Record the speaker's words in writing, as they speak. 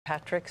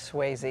Patrick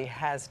Swayze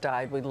has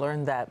died. We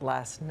learned that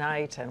last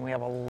night, and we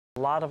have a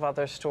lot of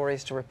other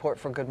stories to report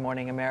for Good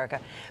Morning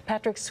America.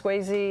 Patrick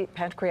Swayze,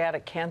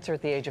 pancreatic cancer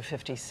at the age of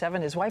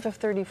 57, his wife of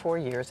 34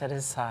 years at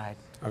his side.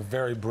 A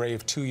very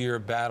brave two-year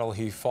battle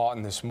he fought,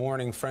 and this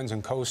morning friends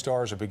and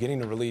co-stars are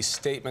beginning to release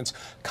statements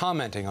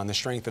commenting on the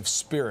strength of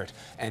spirit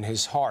and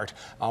his heart.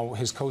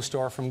 His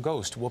co-star from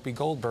Ghost, Whoopi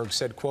Goldberg,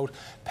 said, quote,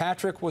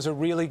 "Patrick was a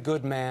really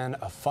good man,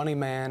 a funny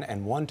man,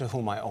 and one to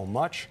whom I owe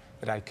much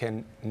that I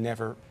can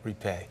never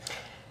repay."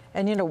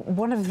 And you know,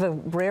 one of the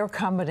rare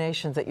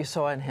combinations that you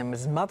saw in him,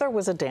 his mother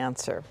was a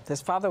dancer, his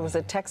father was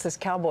a Texas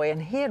cowboy,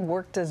 and he had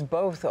worked as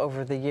both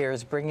over the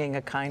years, bringing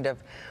a kind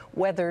of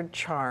weathered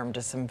charm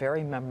to some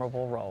very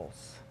memorable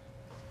roles.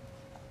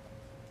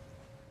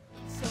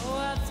 So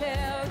I'll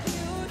tell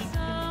you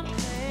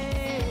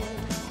something.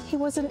 He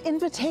was an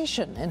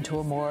invitation into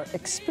a more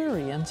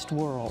experienced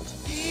world.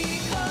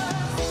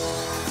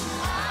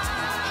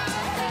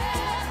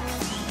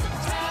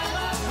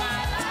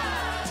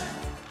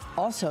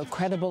 Also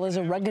credible as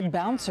a rugged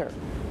bouncer,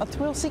 a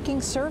thrill-seeking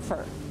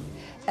surfer,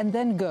 and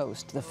then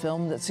Ghost, the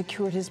film that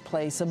secured his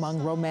place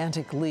among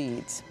romantic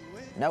leads.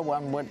 No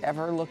one would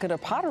ever look at a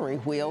pottery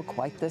wheel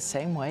quite the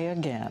same way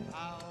again.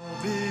 I'll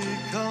be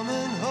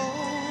coming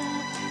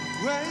home,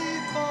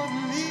 wait for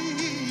me.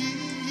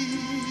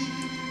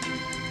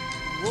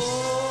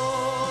 Oh,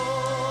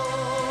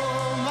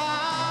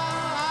 my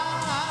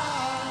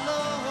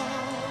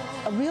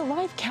love. A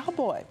real-life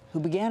cowboy who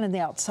began in The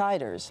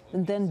Outsiders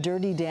and then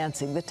Dirty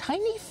Dancing, the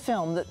tiny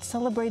film that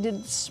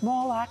celebrated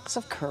small acts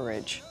of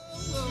courage.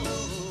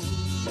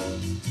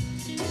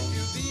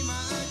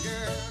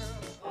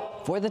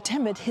 For the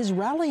timid, his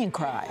rallying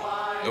cry.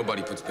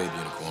 Nobody puts baby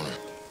in a corner.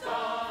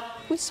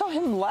 We saw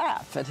him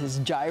laugh at his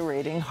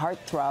gyrating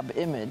heartthrob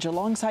image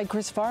alongside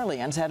Chris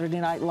Farley on Saturday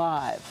Night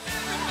Live.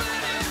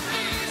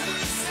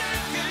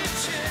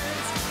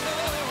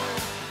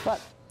 But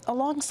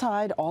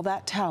alongside all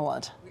that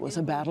talent was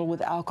a battle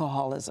with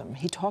alcoholism.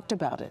 He talked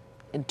about it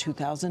in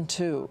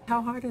 2002.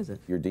 How hard is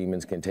it? Your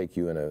demons can take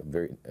you in a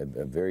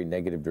very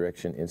negative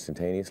direction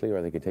instantaneously,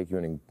 or they can take you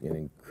in an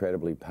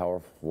incredibly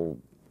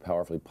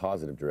powerfully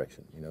positive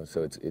direction. You know,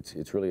 so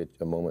it's really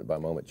a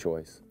moment-by-moment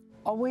choice.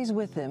 Always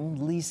with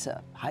him,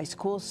 Lisa, high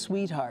school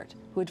sweetheart,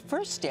 who had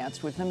first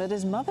danced with him at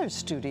his mother's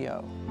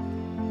studio.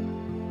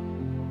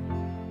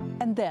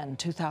 And then,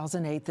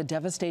 2008, the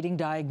devastating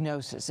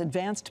diagnosis,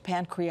 advanced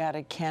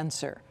pancreatic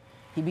cancer.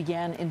 He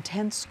began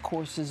intense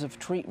courses of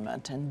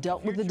treatment and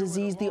dealt with the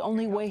disease the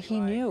only way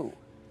he knew,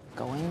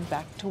 going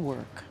back to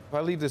work. If I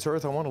leave this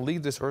earth, I want to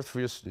leave this earth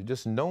for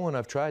just knowing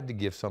I've tried to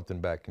give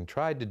something back and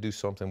tried to do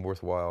something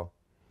worthwhile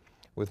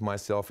with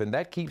myself, and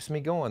that keeps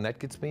me going. That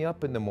gets me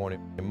up in the morning.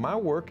 And my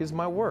work is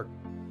my work.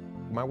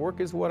 My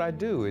work is what I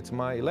do. It's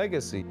my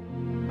legacy.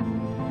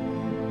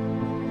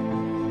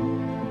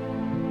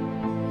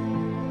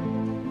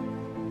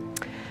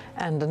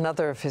 And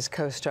another of his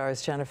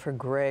co-stars, Jennifer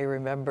Grey,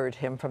 remembered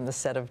him from the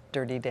set of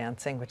Dirty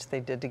Dancing, which they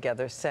did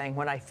together, saying,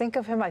 "When I think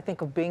of him, I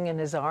think of being in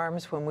his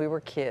arms when we were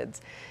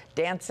kids,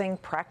 dancing,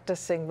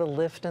 practicing the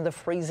lift in the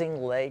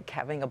freezing lake,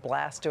 having a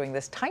blast doing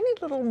this tiny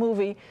little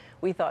movie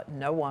we thought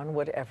no one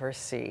would ever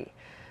see."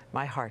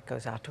 My heart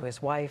goes out to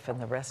his wife and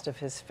the rest of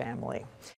his family.